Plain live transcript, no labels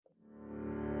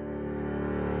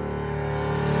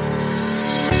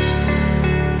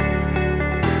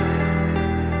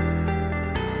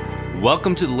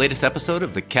Welcome to the latest episode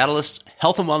of the Catalyst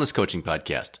Health and Wellness Coaching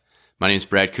Podcast. My name is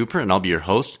Brad Cooper, and I'll be your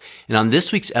host. And on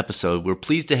this week's episode, we're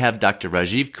pleased to have Dr.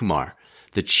 Rajiv Kumar,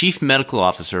 the Chief Medical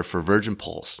Officer for Virgin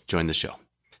Pulse, join the show.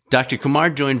 Dr. Kumar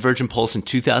joined Virgin Pulse in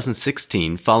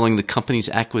 2016 following the company's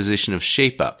acquisition of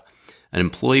ShapeUp, an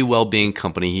employee well-being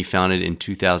company he founded in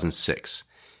 2006.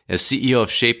 As CEO of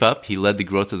ShapeUp, he led the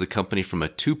growth of the company from a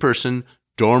two-person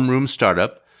dorm room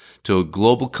startup to a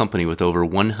global company with over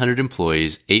 100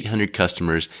 employees, 800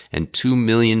 customers, and 2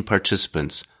 million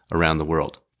participants around the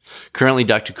world. Currently,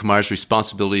 Dr. Kumar's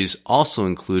responsibilities also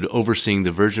include overseeing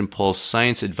the Virgin Pulse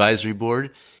Science Advisory Board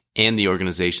and the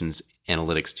organization's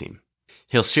analytics team.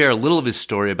 He'll share a little of his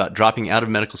story about dropping out of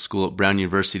medical school at Brown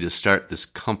University to start this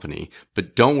company,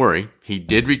 but don't worry, he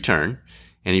did return,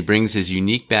 and he brings his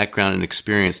unique background and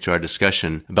experience to our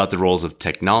discussion about the roles of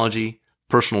technology,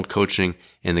 personal coaching,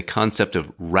 and the concept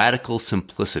of radical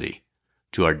simplicity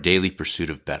to our daily pursuit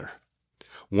of better.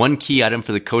 One key item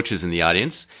for the coaches in the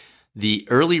audience: the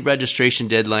early registration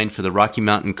deadline for the Rocky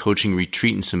Mountain Coaching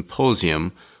Retreat and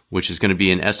Symposium, which is going to be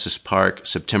in Estes Park,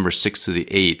 September 6th to the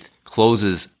 8th,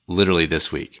 closes literally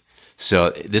this week.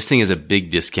 So this thing is a big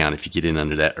discount if you get in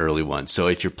under that early one. So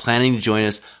if you're planning to join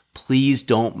us, please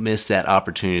don't miss that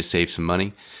opportunity to save some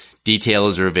money.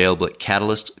 Details are available at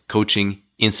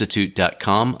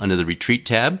catalystcoachinginstitute.com under the retreat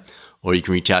tab, or you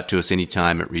can reach out to us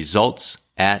anytime at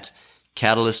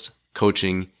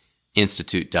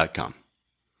results@catalystcoachinginstitute.com.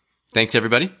 Thanks,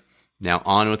 everybody. Now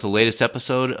on with the latest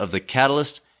episode of the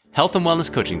Catalyst Health and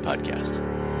Wellness Coaching Podcast.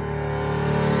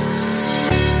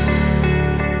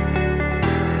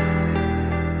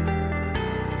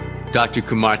 Dr.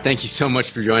 Kumar, thank you so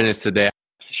much for joining us today.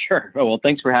 Sure. Well,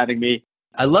 thanks for having me.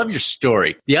 I love your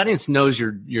story. The audience knows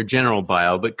your general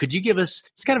bio, but could you give us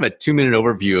just kind of a 2-minute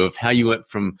overview of how you went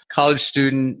from college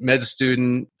student, med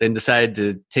student, then decided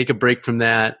to take a break from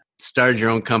that, started your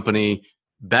own company,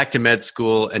 back to med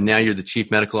school, and now you're the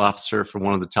chief medical officer for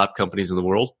one of the top companies in the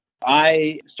world?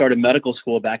 I started medical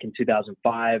school back in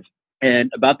 2005.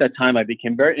 And about that time, I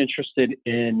became very interested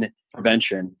in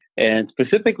prevention. And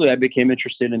specifically, I became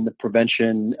interested in the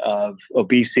prevention of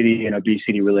obesity and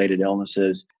obesity-related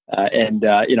illnesses.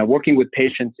 Working with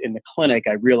patients in the clinic,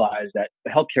 I realized that the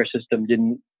healthcare system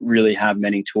didn't really have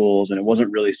many tools, and it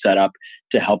wasn't really set up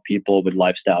to help people with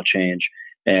lifestyle change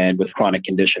and with chronic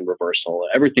condition reversal.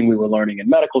 Everything we were learning in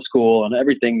medical school and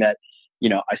everything that,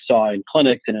 I saw in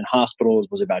clinics and in hospitals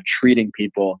was about treating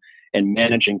people and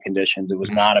managing conditions. It was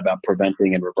not about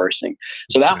preventing and reversing.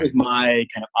 So that was my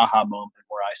kind of aha moment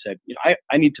where I said,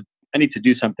 I need to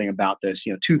do something about this.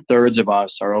 2/3 of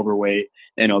us are overweight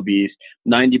and obese.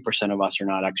 90% of us are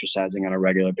not exercising on a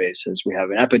regular basis. We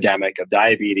have an epidemic of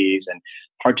diabetes and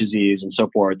heart disease and so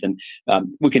forth. And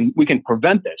we can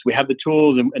prevent this. We have the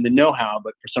tools and the know-how,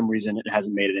 but for some reason it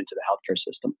hasn't made it into the healthcare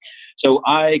system. So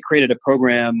I created a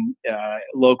program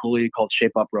locally called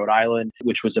Shape Up Rhode Island,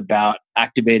 which was about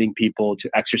activating people to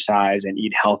exercise and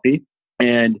eat healthy.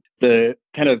 And the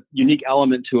kind of unique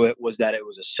element to it was that it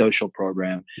was a social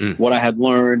program. What I had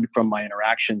learned from my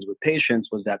interactions with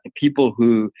patients was that the people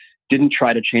who didn't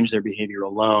try to change their behavior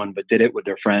alone, but did it with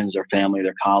their friends, their family,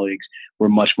 their colleagues, were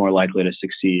much more likely to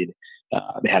succeed.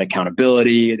 They had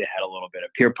accountability, they had a little bit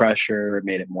of peer pressure, it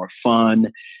made it more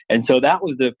fun. And so that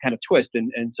was the kind of twist.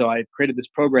 And so I created this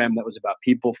program that was about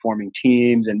people forming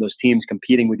teams and those teams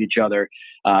competing with each other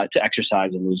to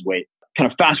exercise and lose weight. Kind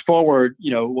of fast forward,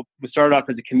 we started off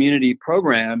as a community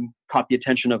program, caught the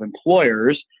attention of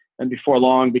employers, and before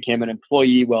long became an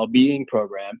employee well-being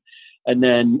program, and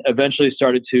then eventually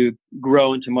started to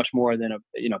grow into much more than a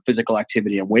physical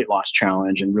activity and weight loss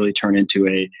challenge, and really turn into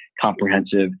a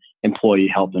comprehensive employee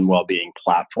health and well-being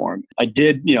platform. I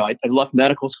left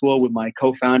medical school with my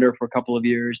co-founder for a couple of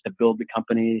years to build the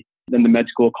company. Then the med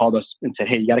school called us and said,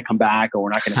 "Hey, you got to come back, or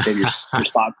we're not going to save your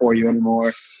spot for you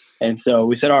anymore." And so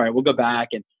we said, all right, we'll go back,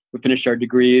 and we finished our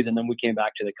degrees, and then we came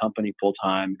back to the company full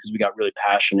time because we got really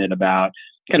passionate about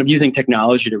kind of using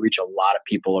technology to reach a lot of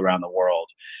people around the world.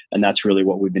 And that's really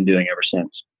what we've been doing ever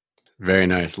since. Very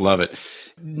nice. Love it.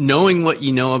 Knowing what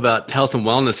you know about health and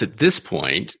wellness at this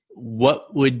point,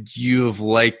 what would you have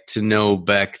liked to know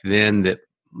back then that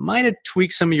might have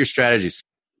tweaked some of your strategies?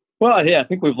 Well, yeah, I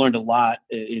think we've learned a lot.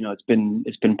 It's been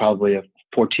probably a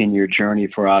 14-year journey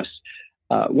for us.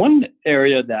 One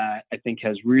area that I think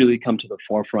has really come to the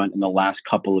forefront in the last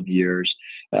couple of years,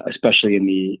 especially in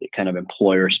the kind of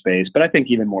employer space, but I think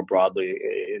even more broadly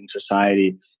in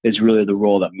society, is really the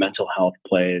role that mental health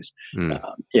plays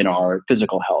in our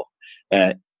physical health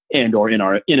and or in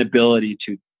our inability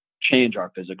to change our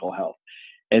physical health.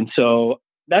 And so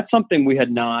that's something we had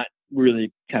not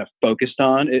really kind of focused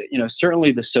on.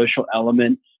 Certainly the social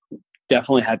element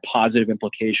definitely had positive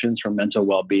implications for mental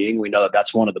well-being. We know that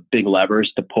that's one of the big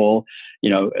levers to pull.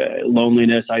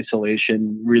 Loneliness,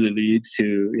 isolation really leads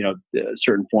to,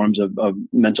 certain forms of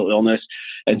mental illness.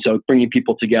 And so bringing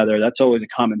people together, that's always a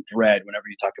common thread whenever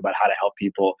you talk about how to help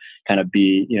people kind of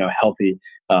be, healthy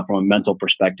from a mental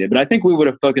perspective. But I think we would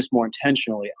have focused more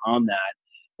intentionally on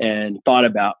that and thought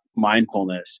about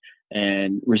mindfulness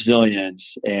and resilience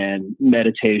and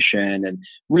meditation and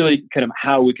really kind of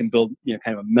how we can build,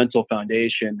 kind of a mental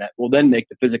foundation that will then make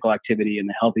the physical activity and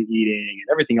the healthy eating and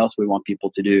everything else we want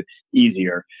people to do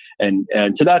easier. And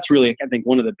so that's really, I think,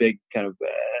 one of the big kind of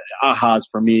ahas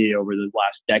for me over the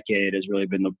last decade has really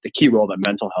been the key role that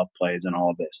mental health plays in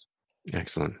all of this.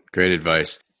 Excellent. Great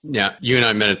advice. Yeah, you and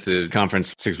I met at the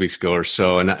conference 6 weeks ago or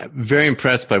so, and I'm very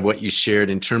impressed by what you shared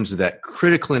in terms of that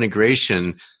critical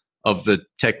integration of the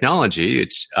technology.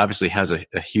 It obviously has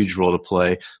a huge role to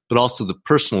play, but also the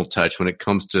personal touch when it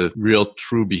comes to real,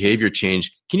 true behavior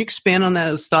change. Can you expand on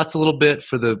those thoughts a little bit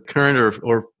for the current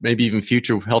or maybe even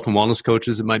future health and wellness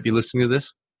coaches that might be listening to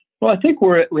this? Well, I think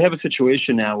we have a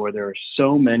situation now where there are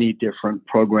so many different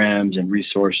programs and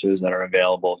resources that are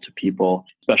available to people,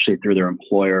 especially through their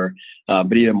employer,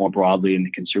 but even more broadly in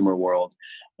the consumer world.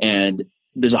 And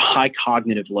there's a high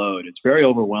cognitive load. It's very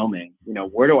overwhelming.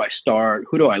 Where do I start?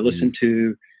 Who do I listen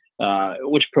to?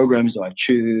 Which programs do I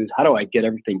choose? How do I get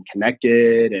everything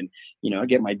connected and,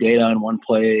 get my data in one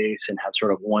place and have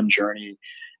sort of one journey?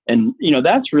 And,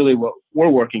 that's really what we're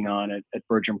working on at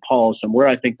Virgin Pulse, and where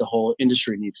I think the whole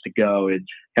industry needs to go is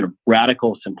kind of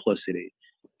radical simplicity.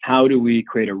 How do we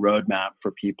create a roadmap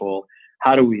for people?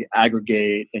 How do we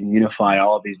aggregate and unify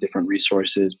all of these different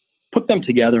resources, put them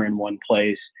together in one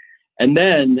place, and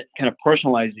then kind of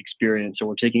personalize the experience? So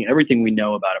we're taking everything we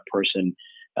know about a person,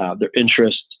 their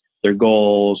interests, their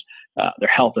goals, their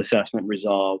health assessment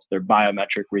results, their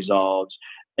biometric results,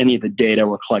 any of the data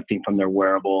we're collecting from their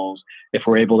wearables, if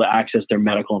we're able to access their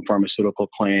medical and pharmaceutical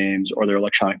claims or their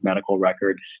electronic medical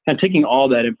record, and taking all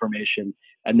that information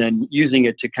and then using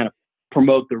it to kind of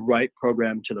promote the right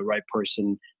program to the right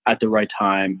person at the right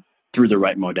time through the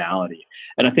right modality.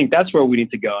 And I think that's where we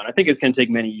need to go. And I think it's going to take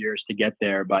many years to get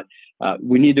there, but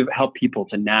we need to help people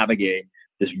to navigate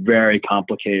this very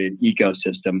complicated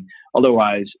ecosystem.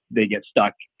 Otherwise, they get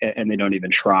stuck and they don't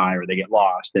even try, or they get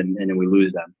lost and then we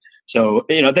lose them. So,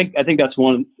 I think that's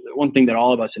one thing that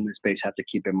all of us in this space have to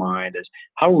keep in mind is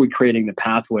how are we creating the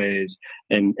pathways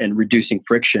and reducing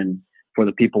friction for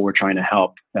the people we're trying to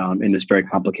help in this very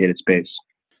complicated space.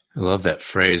 I love that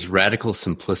phrase, radical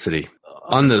simplicity.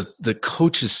 On the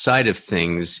coach's side of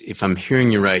things, if I'm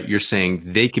hearing you right, you're saying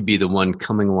they could be the one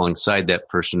coming alongside that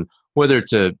person, whether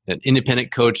it's an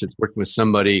independent coach that's working with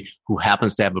somebody who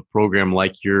happens to have a program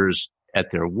like yours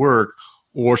at their work,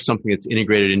 or something that's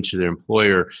integrated into their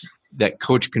employer. That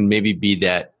coach can maybe be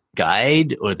that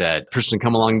guide or that person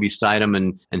come along beside them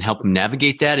and help them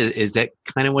navigate that. Is that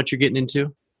kind of what you're getting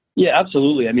into? Yeah,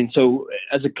 absolutely. I mean, so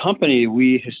as a company,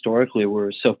 we historically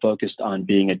were so focused on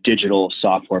being a digital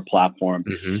software platform,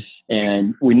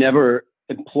 and we never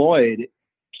employed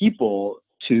people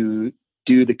to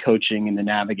do the coaching and the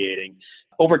navigating.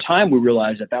 Over time, we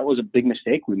realized that was a big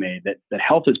mistake we made, that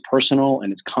health is personal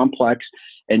and it's complex,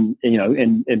 and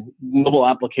mobile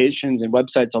applications and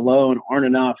websites alone aren't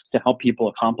enough to help people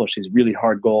accomplish these really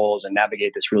hard goals and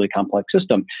navigate this really complex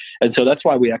system. And so that's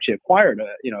why we actually acquired a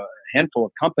handful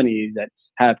of companies that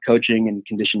have coaching and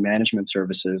condition management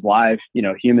services, live,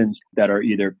 humans that are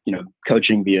either,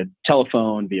 coaching via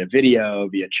telephone, via video,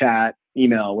 via chat,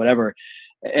 email, whatever.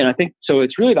 And I think, so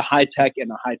it's really the high tech and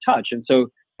the high touch. And so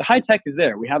the high tech is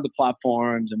there. We have the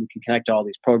platforms and we can connect to all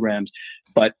these programs,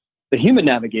 but the human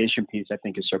navigation piece, I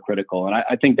think, is so critical. And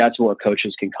I think that's where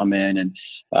coaches can come in and,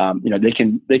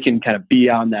 they can kind of be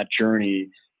on that journey,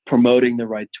 promoting the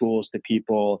right tools to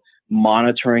people,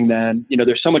 monitoring them.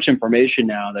 There's so much information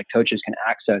now that coaches can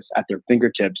access at their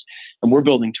fingertips. And we're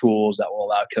building tools that will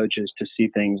allow coaches to see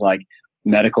things like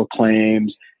medical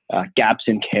claims, gaps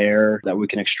in care that we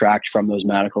can extract from those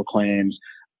medical claims,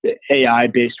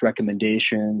 AI-based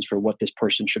recommendations for what this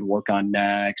person should work on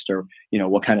next, or,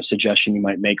 what kind of suggestion you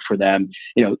might make for them.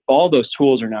 All those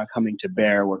tools are now coming to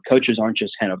bear where coaches aren't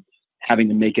just kind of having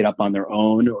to make it up on their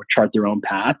own or chart their own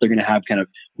path. They're going to have kind of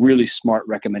really smart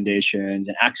recommendations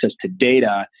and access to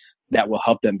data that will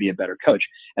help them be a better coach.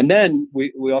 And then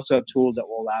we also have tools that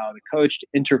will allow the coach to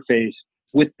interface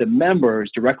with the members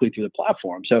directly through the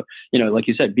platform. So, like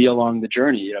you said, be along the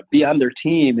journey, be on their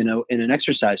team, in an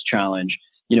exercise challenge,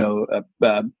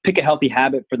 pick a healthy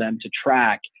habit for them to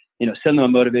track send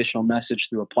them a motivational message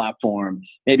through a platform,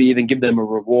 maybe even give them a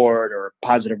reward or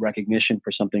positive recognition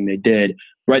for something they did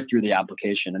right through the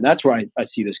application. And that's where I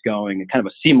see this going, kind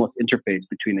of a seamless interface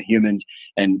between the humans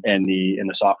and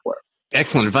the software.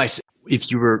 Excellent advice.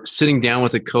 If you were sitting down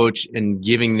with a coach and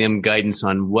giving them guidance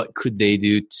on what could they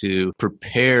do to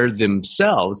prepare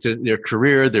themselves, their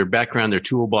career, their background, their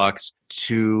toolbox,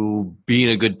 to be in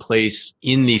a good place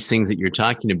in these things that you're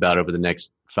talking about over the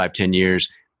next 5-10 years,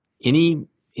 any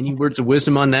words of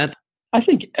wisdom on that? I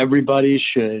think everybody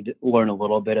should learn a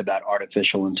little bit about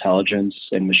artificial intelligence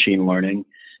and machine learning.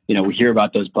 We hear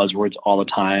about those buzzwords all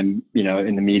the time,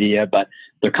 in the media, but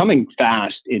they're coming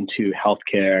fast into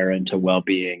healthcare and to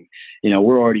well-being.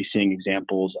 We're already seeing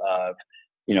examples of,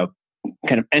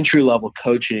 kind of entry-level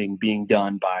coaching being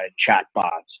done by chatbots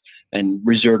and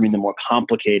reserving the more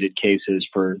complicated cases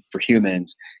for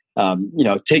humans.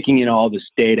 Taking in all this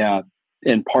data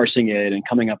and parsing it and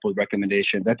coming up with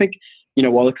recommendations. I think,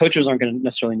 while the coaches aren't going to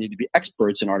necessarily need to be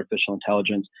experts in artificial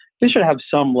intelligence, they should have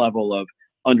some level of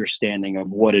understanding of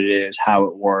what it is, how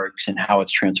it works, and how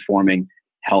it's transforming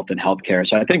health and healthcare.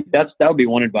 So I think that would be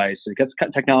one advice. It's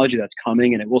technology that's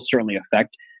coming, and it will certainly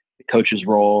affect the coach's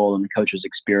role and the coach's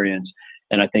experience.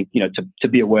 And I think, to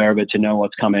be aware of it, to know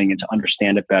what's coming, and to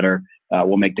understand it better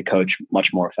will make the coach much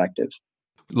more effective.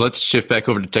 Let's shift back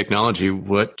over to technology.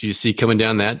 What do you see coming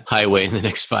down that highway in the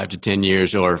next 5 to 10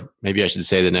 years, or maybe I should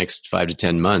say the next 5 to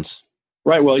 10 months?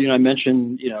 Right. Well, I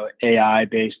mentioned,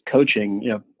 AI-based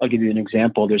coaching. I'll give you an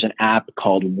example. There's an app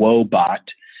called WoeBot,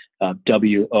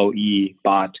 WOE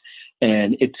bot,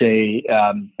 and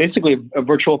it's basically a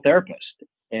virtual therapist,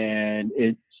 and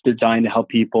it's designed to help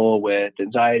people with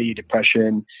anxiety,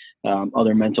 depression,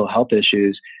 other mental health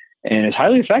issues. And it's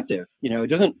highly effective.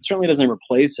 It certainly doesn't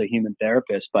replace a human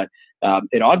therapist, but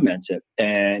it augments it.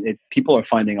 And people are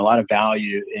finding a lot of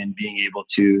value in being able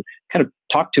to kind of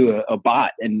talk to a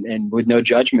bot and with no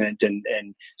judgment.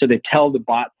 And so they tell the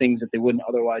bot things that they wouldn't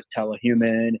otherwise tell a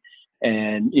human.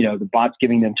 And, the bot's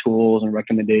giving them tools and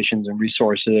recommendations and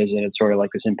resources. And it's sort of like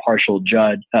this impartial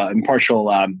sort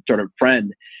of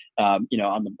friend, on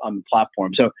the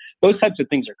platform. So those types of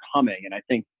things are coming. And I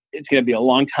think it's going to be a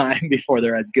long time before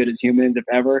they're as good as humans, if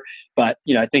ever. But,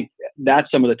 I think that's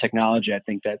some of the technology. I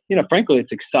think that, frankly,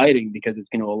 it's exciting because it's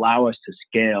going to allow us to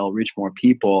scale, reach more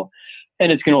people,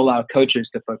 and it's going to allow coaches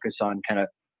to focus on kind of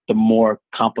the more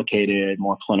complicated,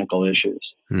 more clinical issues.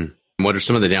 What are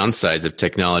some of the downsides of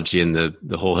technology in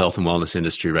the whole health and wellness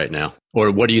industry right now?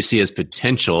 Or what do you see as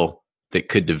potential that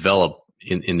could develop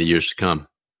in the years to come?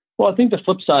 Well, I think the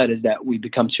flip side is that we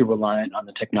become too reliant on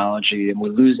the technology and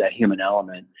we lose that human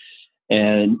element.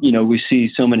 And, we see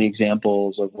so many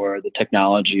examples of where the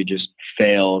technology just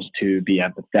fails to be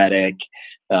empathetic,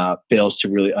 fails to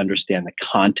really understand the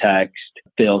context,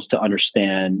 fails to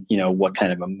understand, what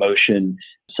kind of emotion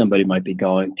somebody might be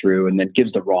going through, and then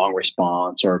gives the wrong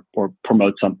response or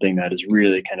promotes something that is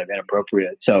really kind of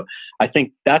inappropriate. So I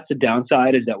think that's the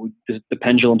downside, is that the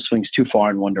pendulum swings too far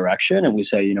in one direction, and we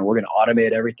say, we're going to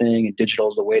automate everything and digital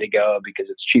is the way to go because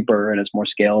it's cheaper and it's more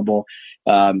scalable.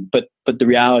 But the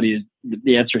reality is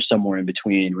the answer is somewhere in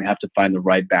between. We have to find the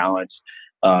right balance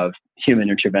of human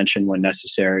intervention when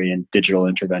necessary and digital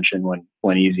intervention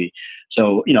when easy.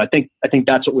 So, I think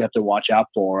that's what we have to watch out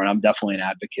for. And I'm definitely an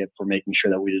advocate for making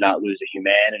sure that we do not lose the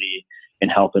humanity in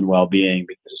health and well-being,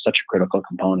 because it's such a critical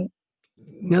component.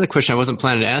 Another question I wasn't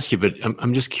planning to ask you, but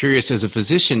I'm just curious, as a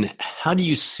physician, how do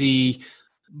you see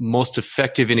most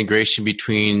effective integration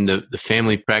between the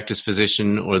family practice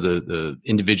physician or the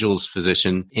individual's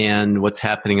physician and what's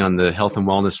happening on the health and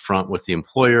wellness front with the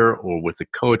employer or with the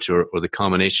coach or the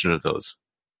combination of those?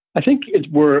 I think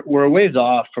we're a ways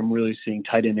off from really seeing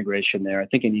tight integration there. I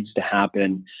think it needs to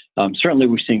happen. Certainly,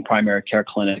 we're seeing primary care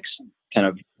clinics kind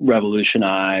of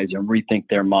revolutionize and rethink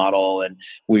their model. And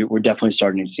we're definitely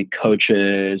starting to see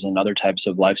coaches and other types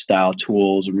of lifestyle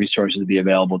tools and resources be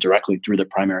available directly through the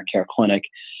primary care clinic.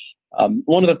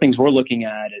 One of the things we're looking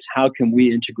at is how can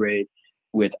we integrate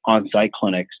with on-site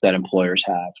clinics that employers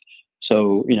have.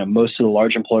 So, most of the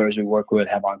large employers we work with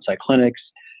have on-site clinics.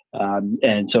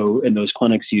 And those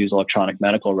clinics use electronic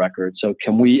medical records. So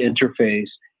can we interface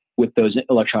with those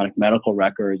electronic medical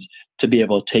records to be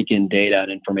able to take in data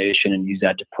and information and use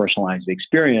that to personalize the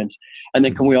experience? And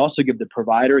then can we also give the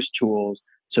providers tools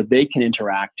so they can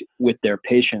interact with their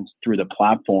patients through the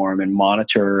platform and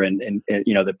monitor and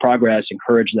the progress,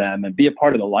 encourage them, and be a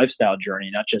part of the lifestyle journey,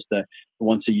 not just the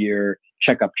once a year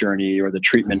checkup journey or the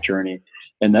treatment journey.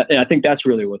 And I think that's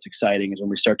really what's exciting, is when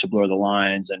we start to blur the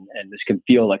lines and this can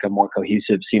feel like a more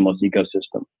cohesive, seamless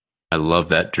ecosystem. I love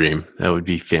that dream. That would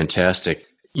be fantastic.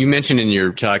 You mentioned in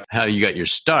your talk how you got your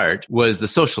start was the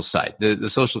social side, the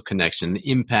social connection, the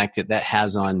impact that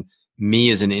has on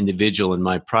me as an individual and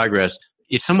my progress.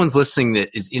 If someone's listening that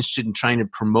is interested in trying to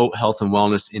promote health and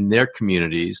wellness in their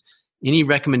communities, any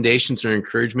recommendations or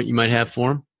encouragement you might have for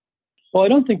them? Well, I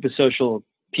don't think the social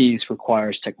piece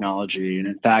requires technology. And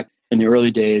in fact, in the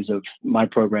early days of my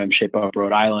program, Shape Up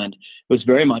Rhode Island, it was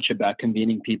very much about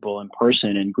convening people in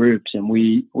person in groups. And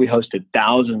we hosted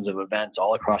thousands of events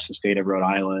all across the state of Rhode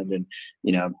Island, and,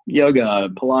 yoga,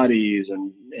 Pilates,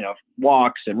 and,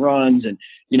 walks and runs. And,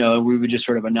 we would just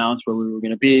sort of announce where we were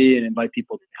going to be and invite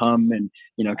people to come and,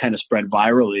 kind of spread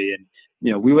virally.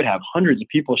 And, we would have hundreds of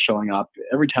people showing up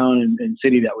every town and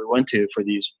city that we went to for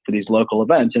these local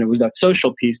events. And it was that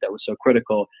social piece that was so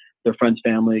critical. Their friends,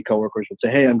 family, coworkers would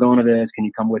say, "Hey, I'm going to this. Can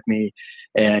you come with me?"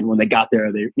 And when they got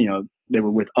there, they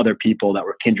were with other people that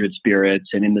were kindred spirits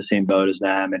and in the same boat as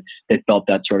them. And they felt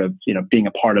that sort of, being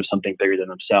a part of something bigger than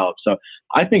themselves. So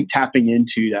I think tapping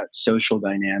into that social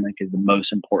dynamic is the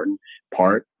most important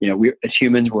part. We as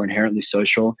humans, we're inherently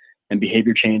social, and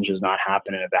behavior change does not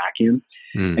happen in a vacuum.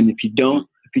 And if you don't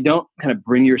kind of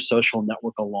bring your social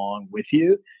network along with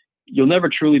you, you'll never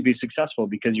truly be successful,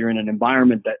 because you're in an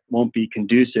environment that won't be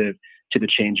conducive to the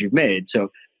change you've made. So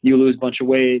you lose a bunch of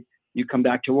weight, you come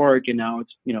back to work, and now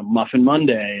it's, Muffin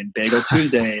Monday and Bagel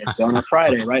Tuesday and Donut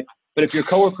Friday, right? But if your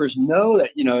coworkers know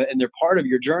that, and they're part of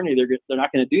your journey, they're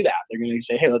not going to do that. They're going to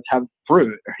say, "Hey, let's have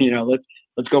fruit," or,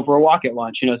 let's go for a walk at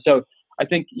lunch, So I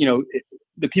think,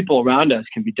 the people around us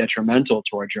can be detrimental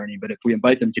to our journey, but if we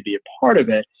invite them to be a part of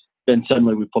it, then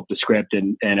suddenly we flip the script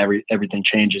and everything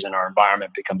changes and our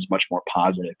environment becomes much more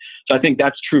positive. So I think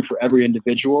that's true for every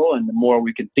individual. And the more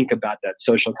we can think about that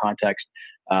social context,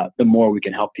 the more we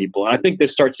can help people. And I think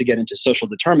this starts to get into social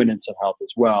determinants of health as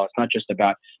well. It's not just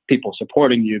about people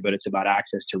supporting you, but it's about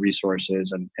access to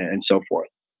resources and so forth.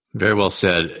 Very well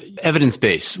said.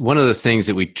 Evidence-based. One of the things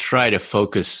that we try to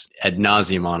focus ad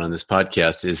nauseum on this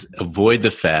podcast is avoid the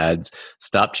fads,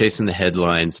 stop chasing the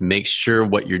headlines, make sure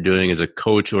what you're doing as a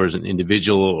coach or as an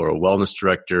individual or a wellness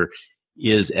director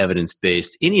is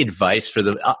evidence-based. Any advice for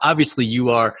them? Obviously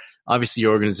your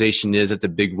organization is, it's a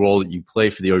big role that you play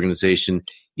for the organization.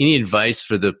 Any advice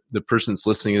for the person that's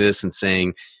listening to this and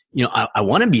saying, I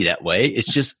want to be that way.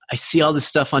 It's just, I see all this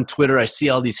stuff on Twitter. I see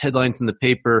all these headlines in the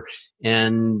paper,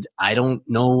 and I don't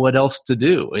know what else to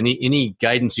do. Any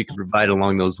guidance you can provide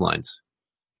along those lines?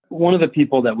 One of the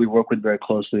people that we work with very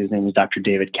closely, his name is Dr.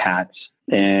 David Katz,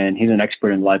 and he's an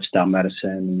expert in lifestyle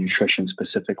medicine and nutrition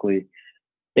specifically.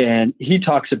 And he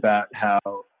talks about how,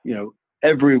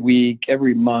 every week,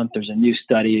 every month, there's a new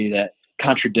study that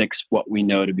contradicts what we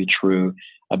know to be true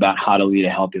about how to lead a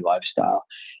healthy lifestyle.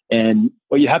 And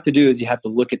what you have to do is you have to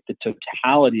look at the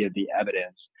totality of the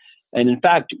evidence. And in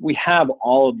fact, we have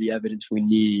all of the evidence we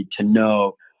need to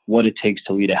know what it takes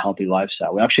to lead a healthy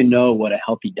lifestyle. We actually know what a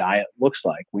healthy diet looks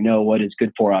like. We know what is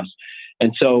good for us.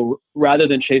 And so rather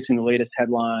than chasing the latest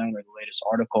headline or the latest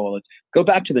article, let's go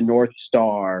back to the North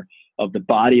Star of the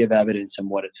body of evidence and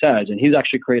what it says. And he's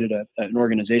actually created an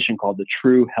organization called the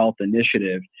True Health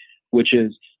Initiative, which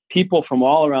is people from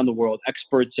all around the world,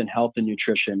 experts in health and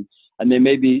nutrition. And they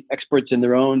may be experts in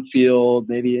their own field,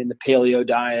 maybe in the paleo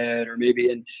diet, or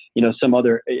maybe in, some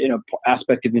other,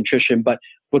 aspect of nutrition. But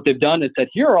what they've done is said,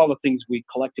 here are all the things we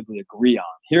collectively agree on.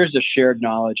 Here's the shared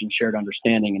knowledge and shared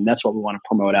understanding. And that's what we want to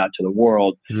promote out to the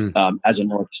world as a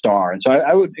North Star. And so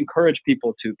I would encourage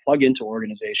people to plug into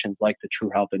organizations like the True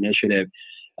Health Initiative,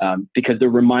 because they're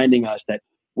reminding us that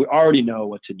we already know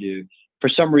what to do. For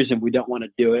some reason, we don't want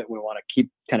to do it. We want to keep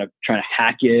kind of trying to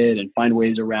hack it and find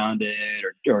ways around it,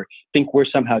 or think we're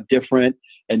somehow different.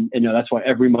 And that's why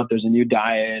every month there's a new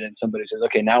diet, and somebody says,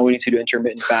 okay, now we need to do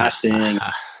intermittent fasting.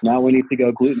 Now we need to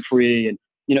go gluten-free. And,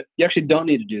 you actually don't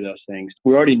need to do those things.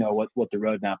 We already know what the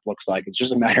roadmap looks like. It's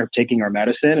just a matter of taking our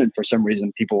medicine. And for some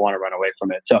reason, people want to run away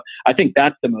from it. So I think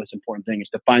that's the most important thing, is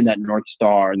to find that North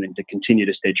Star and then to continue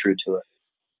to stay true to it.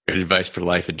 Good advice for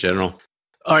life in general.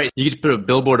 All right, you get to put a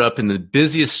billboard up in the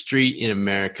busiest street in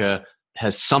America,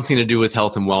 has something to do with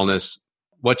health and wellness.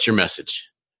 What's your message?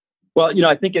 Well,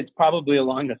 I think it's probably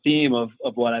along the theme of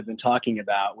what I've been talking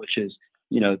about, which is,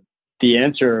 the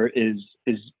answer is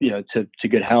to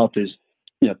good health is,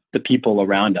 the people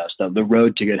around us. The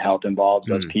road to good health involves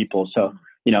those people. So,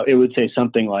 it would say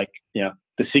something like,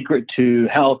 the secret to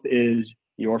health is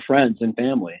your friends and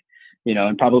family.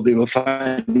 And probably we'll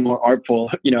find a more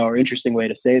artful, or interesting way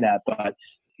to say that. But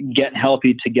get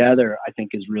healthy together, I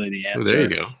think, is really the answer. Oh, there you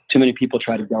go. Too many people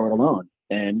try to go it alone.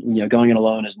 And, going it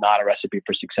alone is not a recipe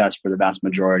for success for the vast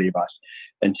majority of us.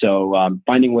 And so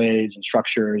finding ways and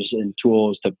structures and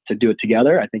tools to do it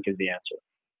together, I think, is the answer.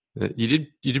 You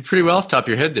did pretty well off the top of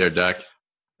your head there, Doc.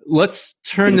 Let's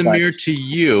turn the mirror to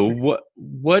you.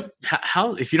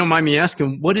 How, if you don't mind me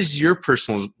asking, what does your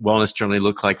personal wellness journey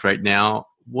look like right now?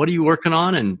 What are you working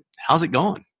on and how's it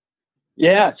going?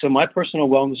 Yeah, so my personal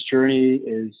wellness journey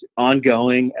is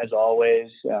ongoing as always.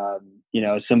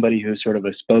 As somebody who's sort of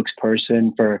a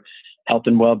spokesperson for health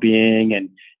and well-being and,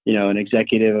 an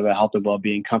executive of a health and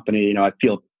well-being company, I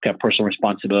feel kind of personal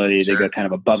responsibility to go kind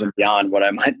of above and beyond what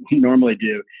I might normally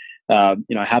do. I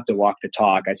have to walk the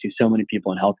talk. I see so many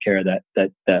people in healthcare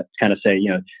that kind of say,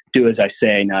 do as I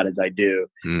say, not as I do.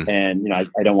 And,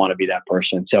 I don't want to be that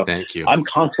person. So thank you. I'm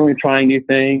constantly trying new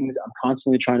things. I'm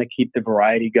constantly trying to keep the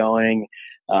variety going.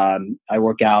 I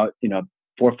work out,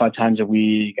 4 or 5 times a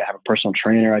week. I have a personal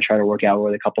trainer I try to work out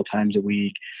with a couple times a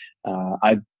week.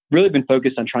 I've really been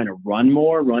focused on trying to run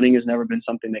more. Running has never been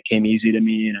something that came easy to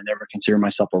me, and I never consider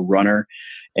myself a runner.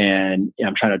 And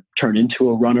I'm trying to turn into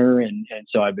a runner. And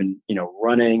so I've been,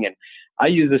 running, and I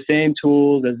use the same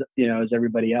tools as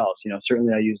everybody else.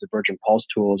 Certainly I use the Virgin Pulse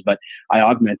tools, but I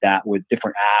augment that with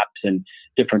different apps and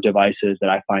different devices that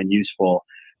I find useful.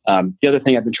 The other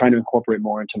thing I've been trying to incorporate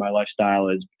more into my lifestyle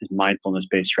is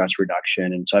mindfulness-based stress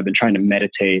reduction. And so I've been trying to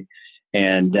meditate,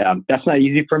 and that's not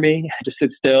easy for me to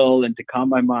sit still and to calm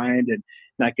my mind and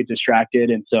not get distracted.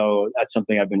 And so that's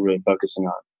something I've been really focusing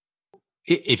on.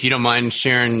 If you don't mind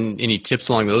sharing any tips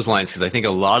along those lines, because I think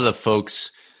a lot of the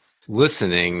folks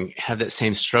listening have that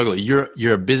same struggle.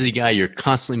 You're a busy guy. You're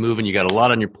constantly moving. You got a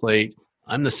lot on your plate.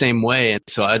 I'm the same way. And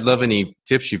so I'd love any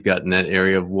tips you've got in that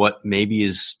area of what maybe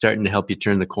is starting to help you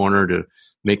turn the corner to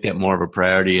make that more of a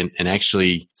priority and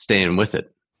actually staying with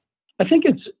it. I think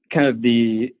it's kind of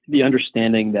the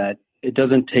understanding that it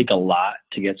doesn't take a lot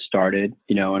to get started.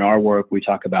 In our work, we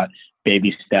talk about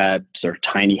baby steps or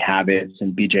tiny habits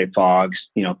and BJ Fogg's,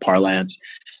 parlance.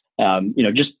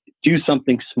 Just do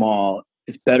something small.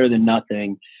 It's better than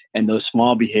nothing. And those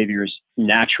small behaviors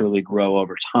naturally grow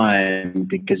over time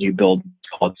because you build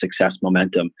called success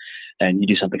momentum. And you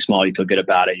do something small, you feel good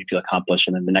about it, you feel accomplished.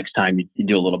 And then the next time you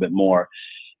do a little bit more.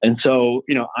 And so,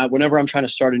 whenever I'm trying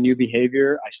to start a new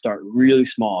behavior, I start really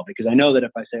small because I know that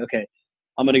if I say, okay,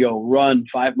 I'm going to go run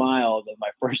 5 miles as my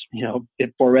first,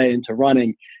 foray into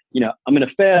running, I'm going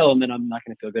to fail, and then I'm not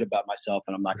going to feel good about myself,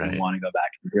 and I'm not going to want to go back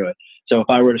and do it. So if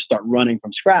I were to start running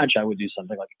from scratch, I would do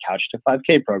something like a Couch to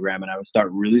 5K program, and I would start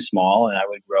really small, and I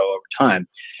would grow over time.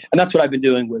 And that's what I've been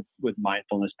doing with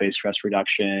mindfulness-based stress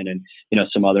reduction and,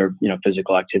 some other,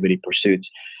 physical activity pursuits.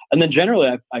 And then generally,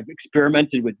 I've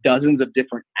experimented with dozens of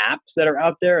different apps that are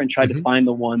out there and tried to find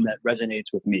the one that resonates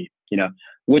with me.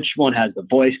 Which one has the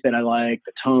voice that I like,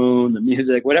 the tone, the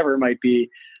music, whatever it might be.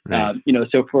 Right.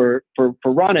 So for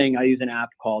running, I use an app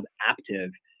called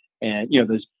Active, and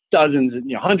there's dozens,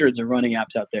 hundreds of running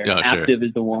apps out there. Active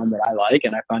is the one that I like,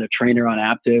 and I found a trainer on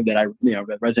Active that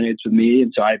that resonates with me,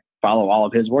 and so I follow all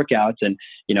of his workouts, and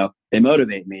they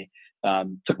motivate me.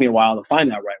 Took me a while to find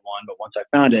that right one, but once I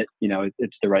found it,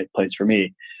 it's the right place for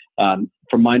me.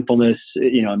 For mindfulness,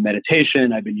 and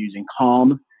meditation, I've been using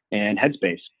Calm and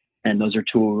Headspace. And those are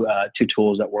two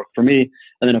tools that work for me.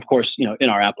 And then, of course, in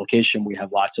our application, we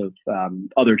have lots of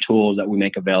other tools that we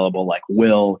make available, like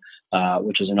Will,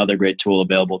 which is another great tool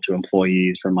available to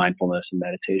employees for mindfulness and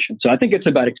meditation. So I think it's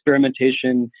about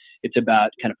experimentation. It's about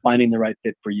kind of finding the right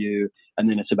fit for you. And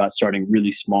then it's about starting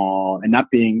really small and not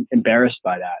being embarrassed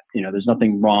by that. There's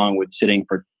nothing wrong with sitting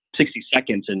for 60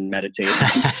 seconds and meditating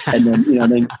and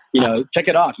then, check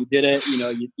it off. You did it,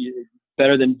 you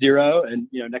better than zero. And,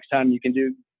 next time you can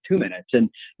do 2 minutes, and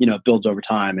it builds over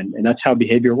time, and that's how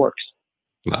behavior works.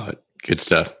 Love it. Good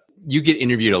stuff. You get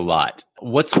interviewed a lot.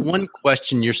 What's one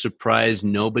question you're surprised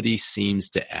nobody seems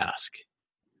to ask?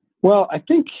 Well, I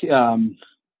think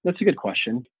that's a good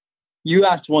question. You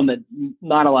asked one that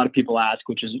not a lot of people ask,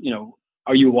 which is,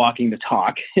 are you walking the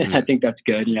talk? I think that's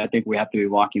good. I think we have to be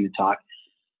walking the talk.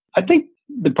 I think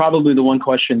probably the one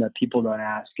question that people don't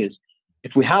ask is,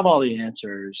 if we have all the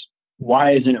answers,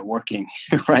 why isn't it working,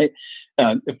 right?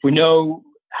 If we know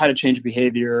how to change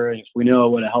behavior, and if we know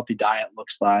what a healthy diet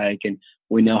looks like, and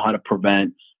we know how to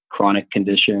prevent chronic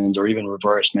conditions or even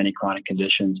reverse many chronic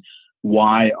conditions,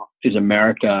 why is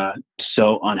America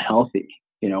so unhealthy?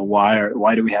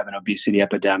 Why do we have an obesity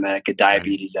epidemic, a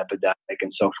diabetes epidemic,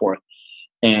 and so forth?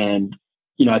 And,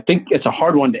 I think it's a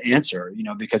hard one to answer,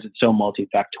 because it's so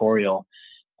multifactorial.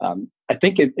 I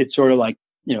think it's sort of like,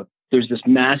 there's this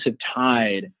massive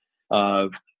tide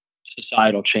of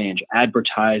societal change,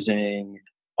 advertising,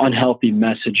 unhealthy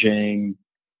messaging,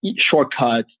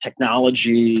 shortcuts,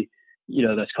 technology,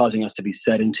 that's causing us to be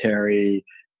sedentary.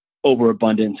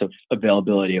 overabundance of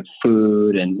availability of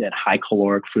food and high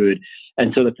caloric food.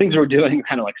 And so the things we're doing are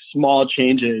kind of like small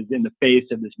changes in the face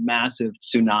of this massive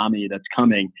tsunami that's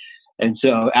coming. And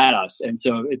so at us. And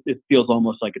so it feels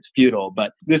almost like it's futile.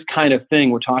 But this kind of thing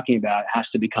we're talking about has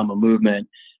to become a movement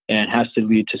and has to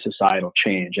lead to societal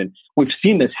change. And we've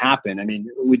seen this happen. I mean,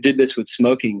 we did this with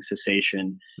smoking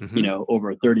cessation,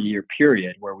 over a 30-year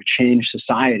period where we changed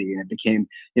society and it became,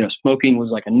 smoking was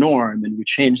like a norm, and we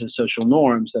changed the social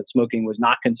norms that smoking was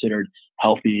not considered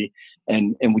healthy.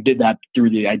 And we did that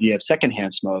through the idea of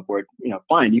secondhand smoke where,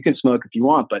 fine, you can smoke if you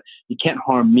want, but you can't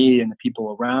harm me and the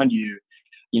people around you,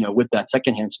 with that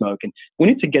secondhand smoke. And we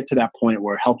need to get to that point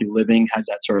where healthy living has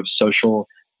that sort of social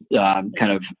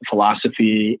kind of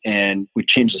philosophy, and we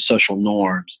change the social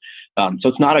norms. So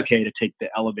it's not okay to take the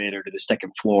elevator to the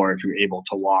second floor if you're able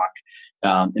to walk,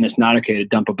 and it's not okay to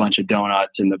dump a bunch of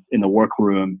donuts in the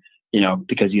workroom,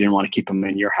 because you didn't want to keep them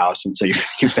in your house, and so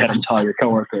you fed them to all your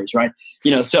coworkers, right?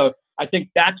 So I think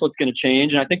that's what's going to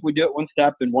change, and I think we do it one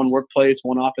step in one workplace,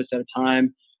 one office at a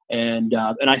time. And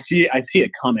I see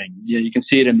it coming. You can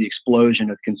see it in the explosion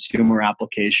of consumer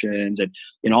applications and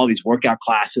in all these workout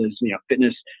classes,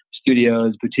 fitness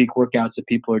studios, boutique workouts that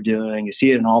people are doing. You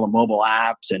see it in all the mobile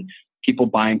apps and people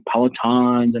buying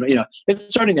Pelotons, and it's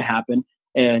starting to happen.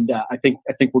 And I think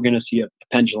we're going to see a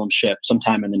pendulum shift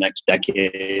sometime in the next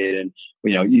decade. And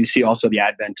you see also the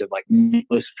advent of like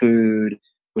meatless food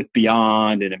with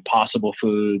Beyond and Impossible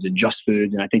Foods and Just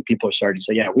Foods. And I think people are starting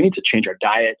to say, we need to change our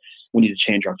diet. We need to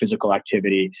change our physical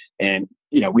activity, and,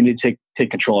 we need to take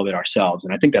control of it ourselves.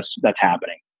 And I think that's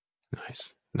happening.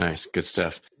 Nice. Good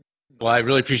stuff. Well, I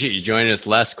really appreciate you joining us.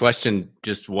 Last question,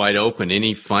 just wide open.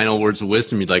 Any final words of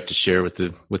wisdom you'd like to share with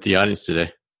the audience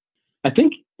today? I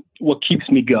think what keeps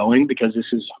me going, because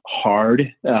this is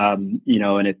hard, and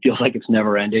it feels like it's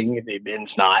never ending.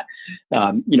 It's not.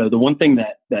 The one thing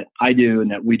that I do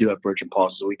and that we do at Virgin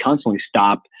Pulse is we constantly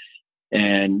stop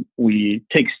and we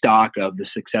take stock of the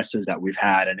successes that we've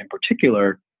had. And in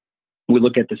particular, we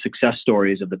look at the success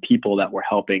stories of the people that we're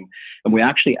helping, and we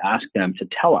actually ask them to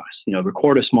tell us,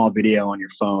 record a small video on your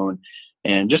phone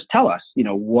and just tell us,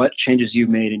 what changes you've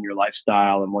made in your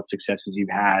lifestyle and what successes you've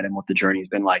had and what the journey's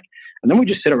been like. And then we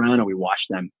just sit around and we watch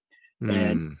them.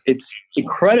 And it's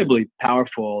incredibly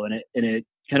powerful, and it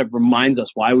kind of reminds us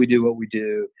why we do what we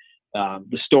do.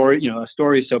 The story, a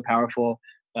story is so powerful.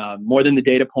 More than the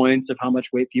data points of how much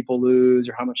weight people lose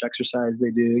or how much exercise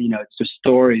they do, it's the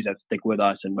stories that stick with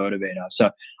us and motivate us. So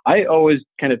I always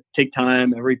kind of take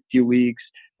time every few weeks,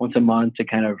 once a month, to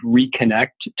kind of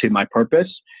reconnect to my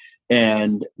purpose.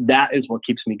 And that is what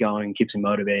keeps me going, keeps me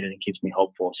motivated, and keeps me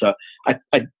hopeful. So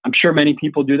I'm sure many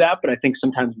people do that, but I think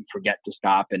sometimes we forget to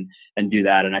stop and do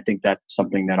that. And I think that's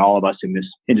something that all of us in this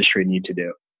industry need to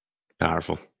do.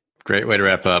 Powerful. Great way to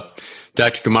wrap up.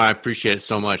 Dr. Kumar, I appreciate it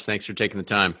so much. Thanks for taking the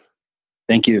time.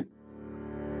 Thank you.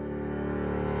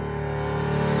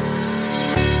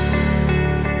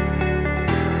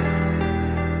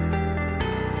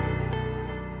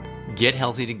 Get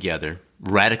healthy together,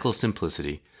 radical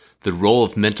simplicity, the role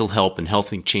of mental health in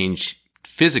helping change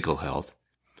physical health.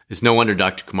 It's no wonder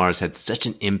Dr. Kumar has had such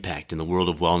an impact in the world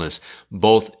of wellness,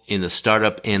 both in the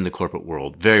startup and the corporate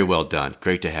world. Very well done.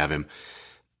 Great to have him.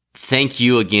 Thank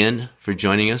you again for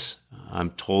joining us.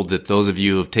 I'm told that those of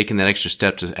you who have taken that extra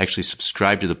step to actually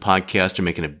subscribe to the podcast are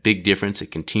making a big difference.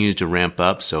 It continues to ramp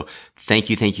up. So thank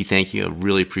you. I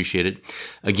really appreciate it.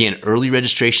 Again, early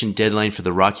registration deadline for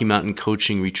the Rocky Mountain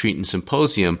Coaching Retreat and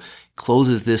Symposium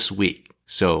closes this week.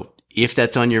 So if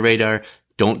that's on your radar,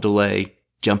 don't delay.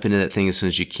 Jump into that thing as soon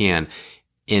as you can.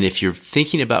 And if you're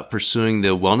thinking about pursuing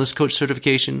the wellness coach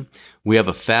certification, we have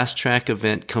a fast track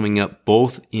event coming up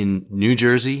both in New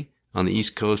Jersey on the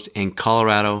East Coast and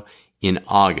Colorado in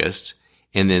August.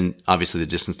 And then obviously the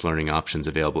distance learning options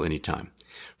available anytime.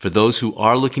 For those who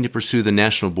are looking to pursue the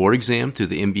national board exam through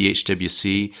the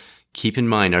MBHWC, keep in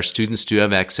mind our students do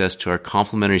have access to our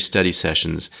complimentary study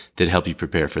sessions that help you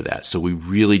prepare for that. So we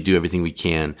really do everything we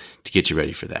can to get you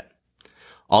ready for that.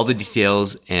 All the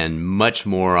details and much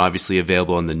more are obviously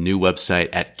available on the new website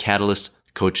at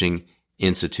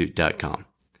catalystcoachinginstitute.com.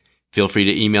 Feel free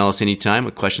to email us anytime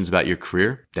with questions about your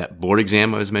career, that board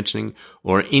exam I was mentioning,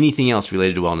 or anything else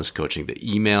related to wellness coaching.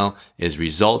 The email is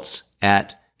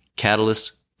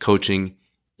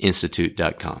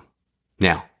results@catalystcoachinginstitute.com.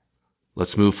 Now,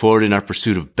 let's move forward in our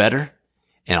pursuit of better,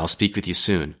 and I'll speak with you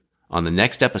soon on the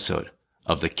next episode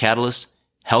of the Catalyst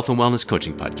Health and Wellness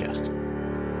Coaching Podcast.